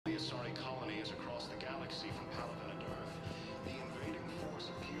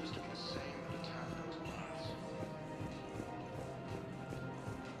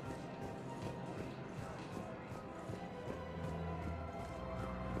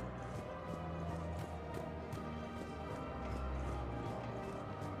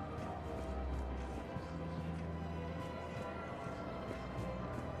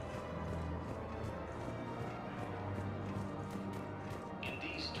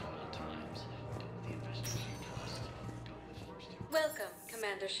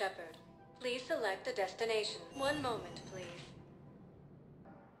Commander Shepard. Please select a destination. One moment, please.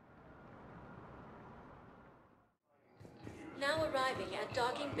 Now arriving at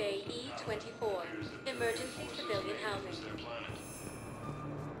Docking Bay E-24, emergency civilian housing.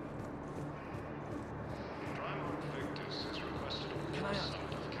 Can I ask,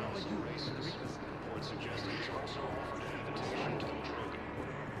 how are you races? Report suggesting he's also offered an invitation to the Krogan.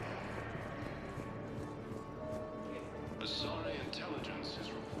 Asari intelligence is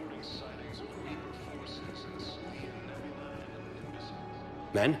reporting sightings of Reaper forces in the Salian Nebula and Nimbus.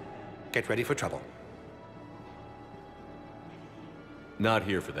 Men, get ready for trouble. Not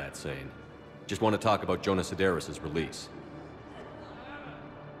here for that, Sane. Just want to talk about Jonas Sedaris' release.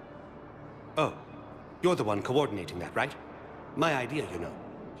 Oh, you're the one coordinating that, right? My idea, you know.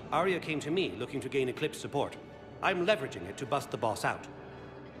 Arya came to me looking to gain Eclipse support. I'm leveraging it to bust the boss out.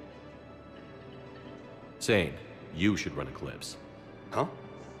 Sane, you should run Eclipse. Huh?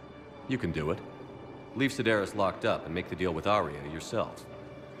 You can do it. Leave Sedaris locked up and make the deal with Arya yourself.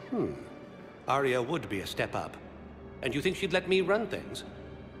 Arya would be a step up. And you think she'd let me run things?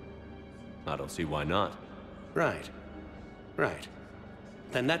 I don't see why not. Right. Right.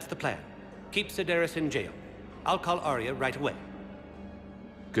 Then that's the plan. Keep Sedaris in jail. I'll call Arya right away.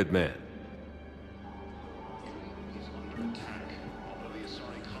 Good man. Is under attack. All of the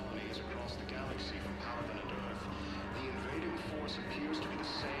Asari colonies across the galaxy from Paladin and Earth. The invading force appears to be the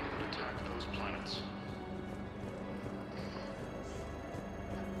same that attacked those planets.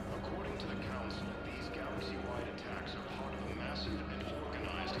 According to the Council, these galaxy-wide attacks are part of a massive and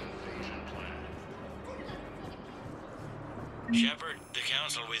organized invasion plan. Shepard, the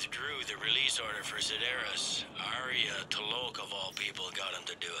Council withdrew the release order for Sedaris. Arya T'Loak, of all people, got him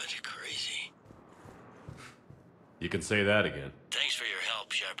to do it. Crazy. You can say that again. Thanks for your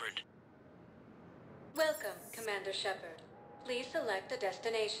help, Shepard. Welcome, Commander Shepard. Please select a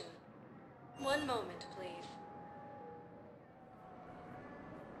destination. One moment, please.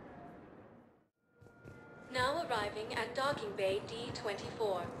 Now arriving at Docking Bay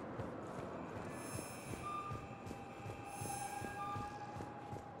D-24.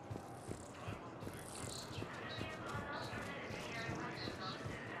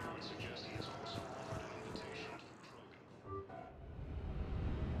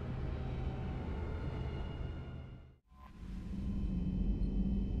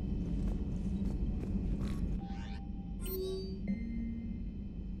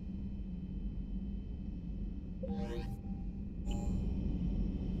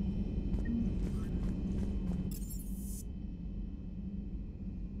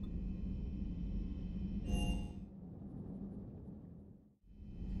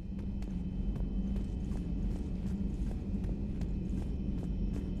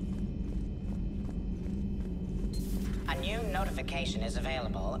 A new notification is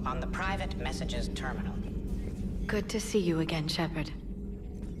available on the private messages terminal. Good to see you again, Shepard.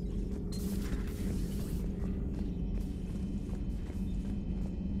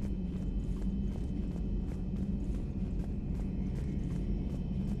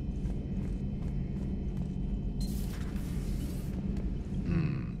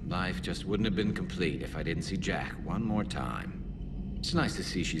 Life just wouldn't have been complete if I didn't see Jack one more time. It's nice to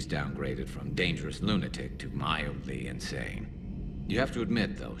see she's downgraded from dangerous lunatic to mildly insane. You have to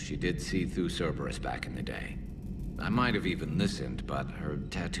admit, though, she did see through Cerberus back in the day. I might have even listened, but her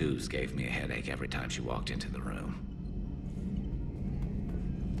tattoos gave me a headache every time she walked into the room.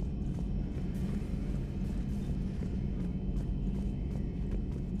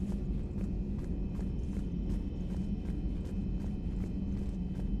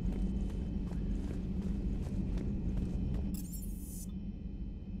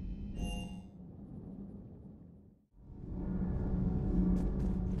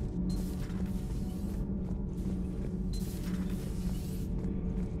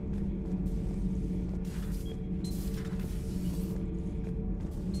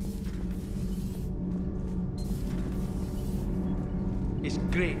 It's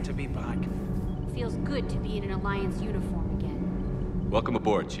great to be back. Feels good to be in an Alliance uniform again. Welcome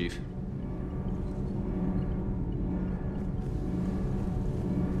aboard, Chief.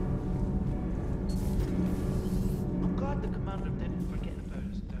 I'm glad the commander didn't forget about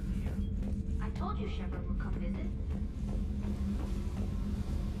us down here. I told you Shepard would come visit.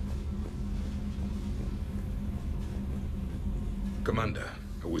 Commander,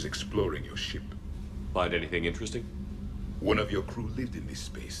 I was exploring your ship. Find anything interesting? One of your crew lived in this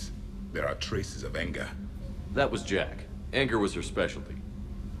space. There are traces of anger. That was Jack. Anger was her specialty.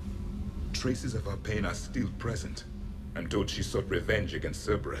 Traces of her pain are still present. I'm told she sought revenge against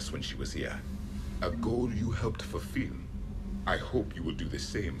Cerberus when she was here. A goal you helped fulfill. I hope you will do the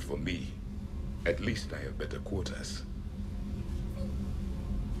same for me. At least I have better quarters.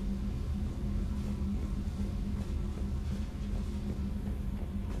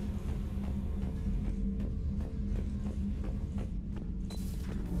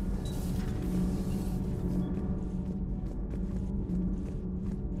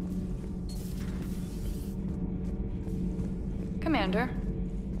 Commander.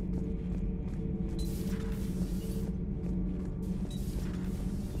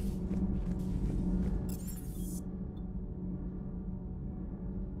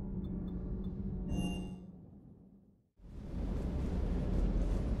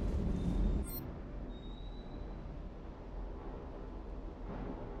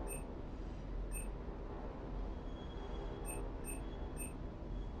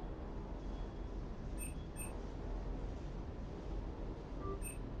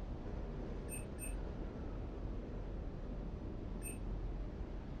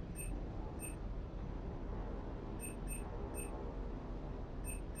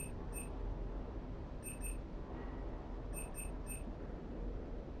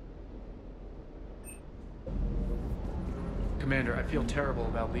 Commander, I feel terrible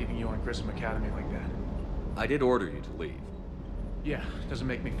about leaving you on Grissom Academy like that. I did order you to leave. Yeah, doesn't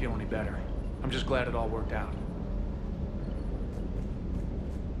make me feel any better. I'm just glad it all worked out.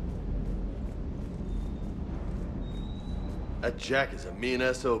 That Jack is a mean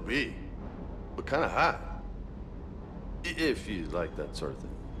SOB, but kind of hot. If you like that sort of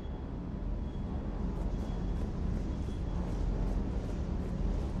thing.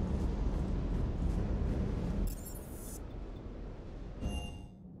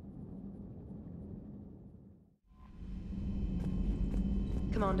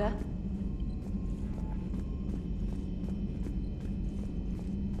 Commander?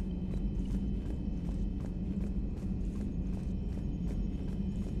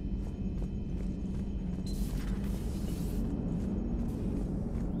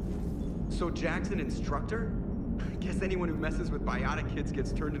 So Jack's an instructor? I guess anyone who messes with biotic kids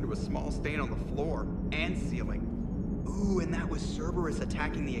gets turned into a small stain on the floor and ceiling. Ooh, and that was Cerberus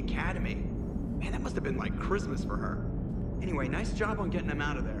attacking the academy. Man, that must have been like Christmas for her. Anyway, nice job on getting them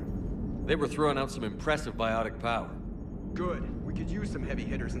out of there. They were throwing out some impressive biotic power. Good. We could use some heavy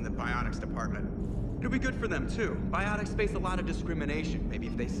hitters in the biotics department. It'll be good for them, too. Biotics face a lot of discrimination. Maybe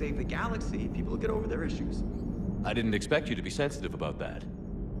if they save the galaxy, people will get over their issues. I didn't expect you to be sensitive about that.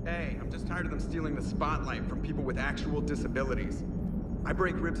 Hey, I'm just tired of them stealing the spotlight from people with actual disabilities. I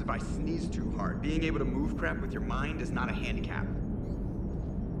break ribs if I sneeze too hard. Being able to move crap with your mind is not a handicap.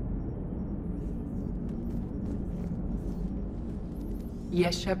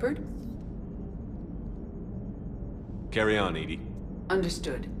 Yes, Shepard? Carry on, Edie.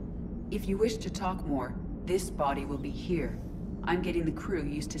 Understood. If you wish to talk more, this body will be here. I'm getting the crew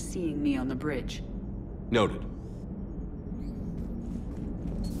used to seeing me on the bridge. Noted.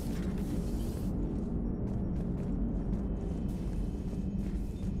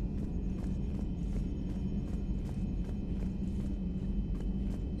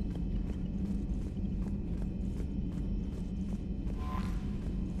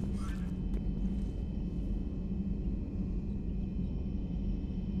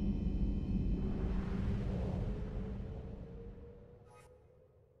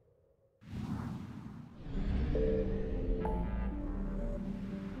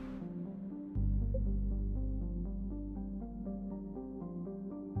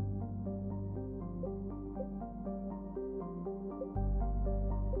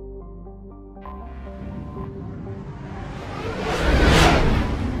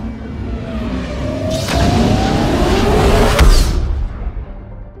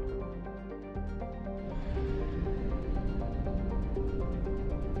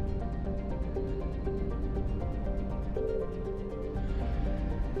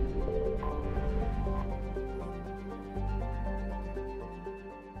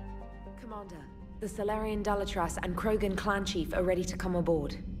 The Salarian Dalatras and Krogan clan chief are ready to come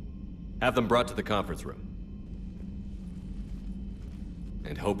aboard. Have them brought to the conference room.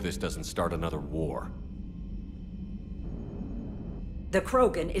 And hope this doesn't start another war. The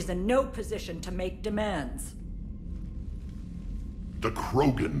Krogan is in no position to make demands. The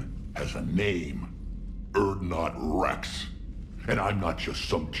Krogan has a name. Urdnot Rex. And I'm not just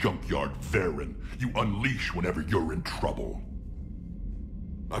some junkyard Varen you unleash whenever you're in trouble.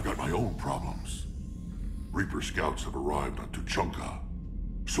 I've got my own problems. Reaper scouts have arrived on Tuchanka.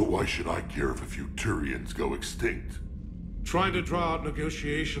 So why should I care if a few Turians go extinct? Trying to draw out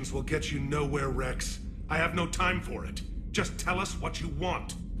negotiations will get you nowhere, Rex. I have no time for it. Just tell us what you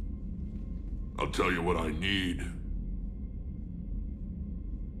want. I'll tell you what I need.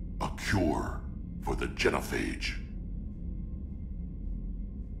 cure for the genophage.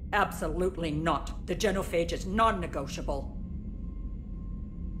 Absolutely not. The genophage is non-negotiable.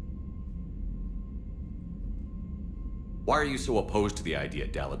 Why are you so opposed to the idea,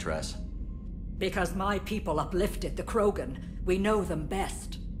 Dalatrass? Because my people uplifted the Krogan. We know them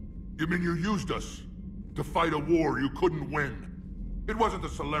best. You mean you used us to fight a war you couldn't win? It wasn't the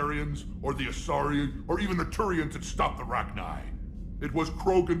Salarians, or the Asari, or even the Turians that stopped the Rachni. It was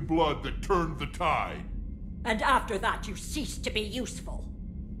Krogan blood that turned the tide. And after that, you ceased to be useful.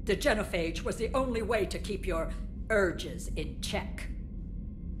 The genophage was the only way to keep your urges in check.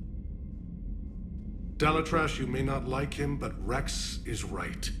 Dalatrass, you may not like him, but Rex is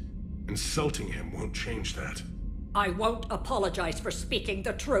right. Insulting him won't change that. I won't apologize for speaking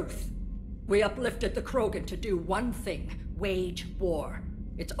the truth. We uplifted the Krogan to do one thing: wage war.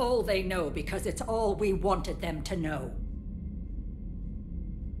 It's all they know because it's all we wanted them to know.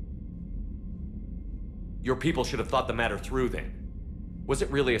 Your people should have thought the matter through then. Was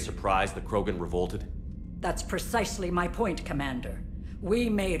it really a surprise the Krogan revolted? That's precisely my point, Commander. We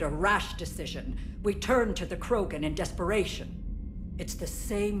made a rash decision. We turned to the Krogan in desperation. It's the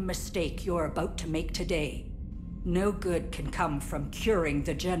same mistake you're about to make today. No good can come from curing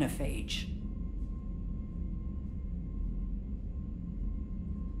the genophage.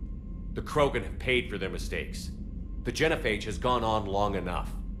 The Krogan have paid for their mistakes. The genophage has gone on long enough.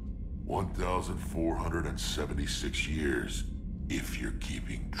 1,476 years, if you're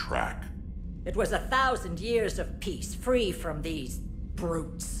keeping track. It was 1,000 years of peace, free from these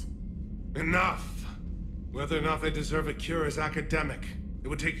brutes. Enough! Whether or not they deserve a cure is academic. It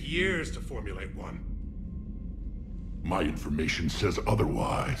would take years to formulate one. My information says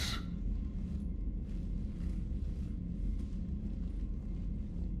otherwise.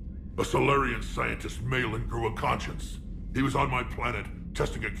 A Solarian scientist, Malin, grew a conscience. He was on my planet,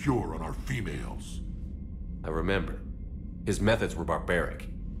 testing a cure on our females. I remember. His methods were barbaric.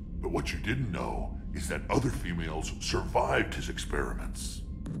 But what you didn't know is that other females survived his experiments.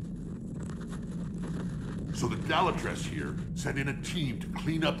 So the Dalatrass here sent in a team to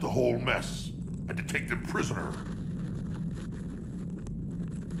clean up the whole mess, and to take them prisoner.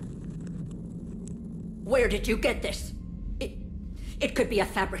 Where did you get this? It could be a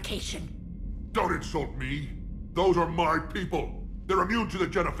fabrication. Don't insult me. Those are my people. They're immune to the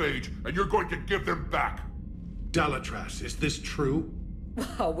genophage, and you're going to give them back. Dalatrass, is this true?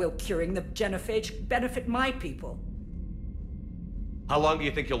 How will curing the genophage benefit my people? How long do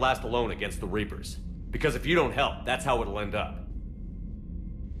you think you'll last alone against the Reapers? Because if you don't help, that's how it'll end up.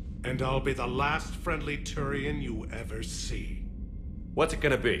 And I'll be the last friendly Turian you ever see. What's it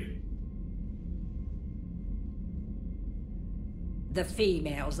gonna be? The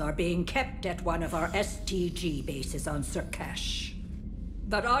females are being kept at one of our STG bases on Surkash.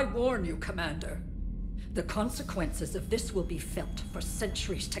 But I warn you, Commander. The consequences of this will be felt for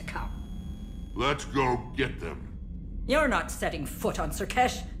centuries to come. Let's go get them. You're not setting foot on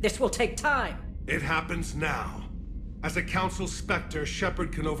Surkash. This will take time. It happens now. As a Council Spectre,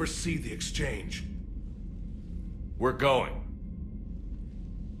 Shepard can oversee the exchange. We're going.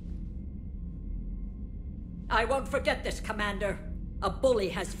 I won't forget this, Commander. A bully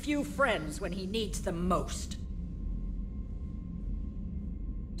has few friends when he needs them most.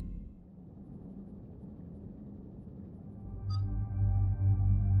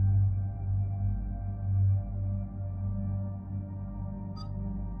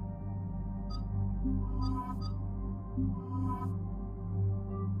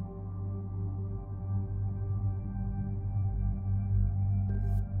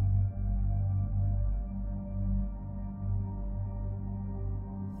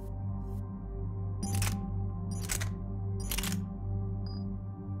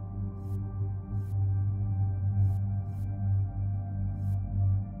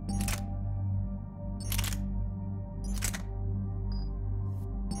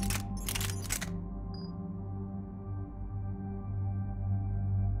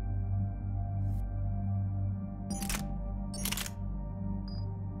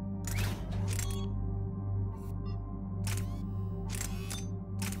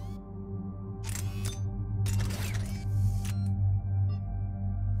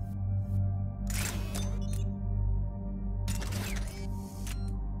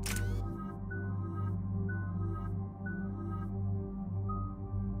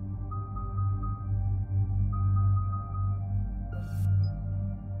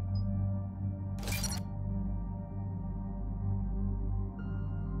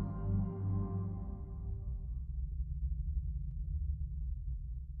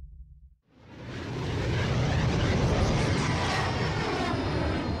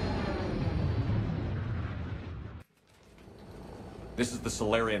 This is the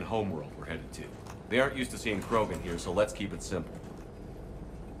Solarian homeworld we're headed to. They aren't used to seeing Krogan here, so let's keep it simple.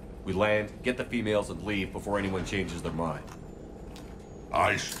 We land, get the females, and leave before anyone changes their mind.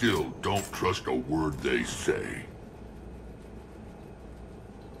 I still don't trust a word they say.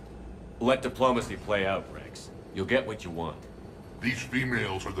 Let diplomacy play out, Rex. You'll get what you want. These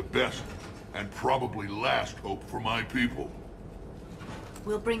females are the best, and probably last hope for my people.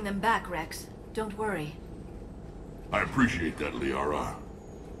 We'll bring them back, Rex. Don't worry. I appreciate that, Liara.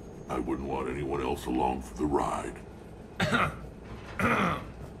 I wouldn't want anyone else along for the ride.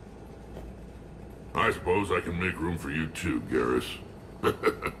 I suppose I can make room for you too, Garrus.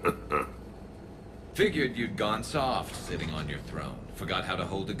 Figured you'd gone soft, sitting on your throne. Forgot how to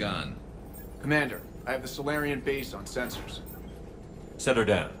hold a gun. Commander, I have the Solarian base on sensors. Set her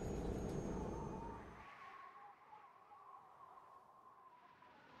down.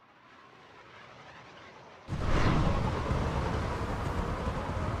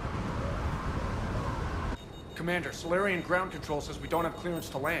 Commander, Solarian ground control says we don't have clearance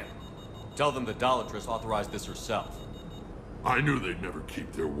to land. Tell them the Dalatrass authorized this herself. I knew they'd never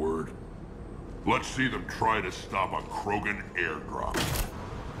keep their word. Let's see them try to stop a Krogan airdrop.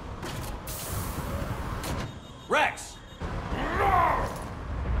 Rex!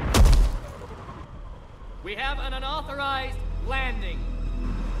 We have an unauthorized landing.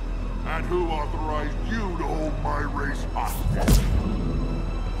 And who authorized you to hold my race hostage?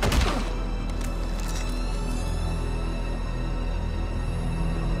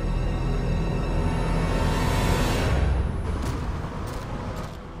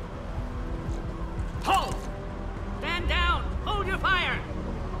 Hold! Stand down! Hold your fire!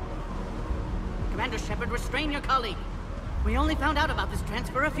 Commander Shepard, restrain your colleague. We only found out about this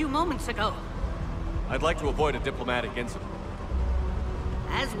transfer a few moments ago. I'd like to avoid a diplomatic incident.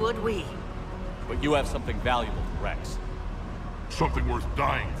 As would we. But you have something valuable to Rex. Something worth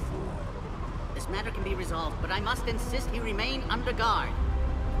dying for. This matter can be resolved, but I must insist he remain under guard.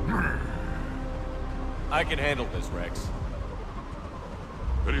 I can handle this, Rex.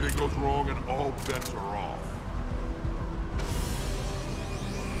 Anything goes wrong and all bets are off.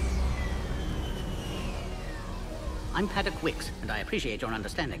 I'm Paddock Wicks, and I appreciate your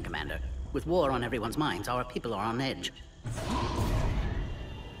understanding, Commander. With war on everyone's minds, our people are on edge.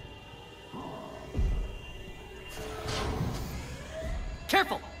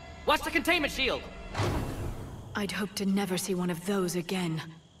 Careful! Watch the containment shield! I'd hoped to never see one of those again.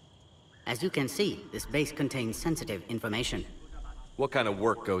 As you can see, this base contains sensitive information. What kind of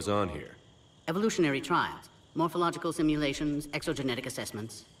work goes on here? Evolutionary trials, morphological simulations, exogenetic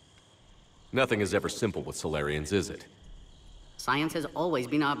assessments. Nothing is ever simple with Solarians, is it? Science has always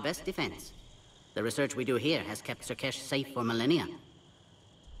been our best defense. The research we do here has kept Surkesh safe for millennia.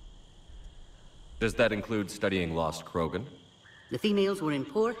 Does that include studying lost Krogan? The females were in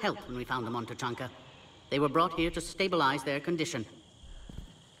poor health when we found them on Tuchanka. They were brought here to stabilize their condition.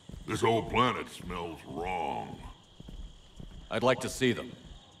 This whole planet smells wrong. I'd like to see them.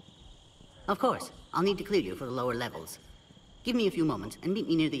 Of course. I'll need to clear you for the lower levels. Give me a few moments and meet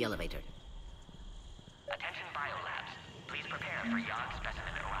me near the elevator.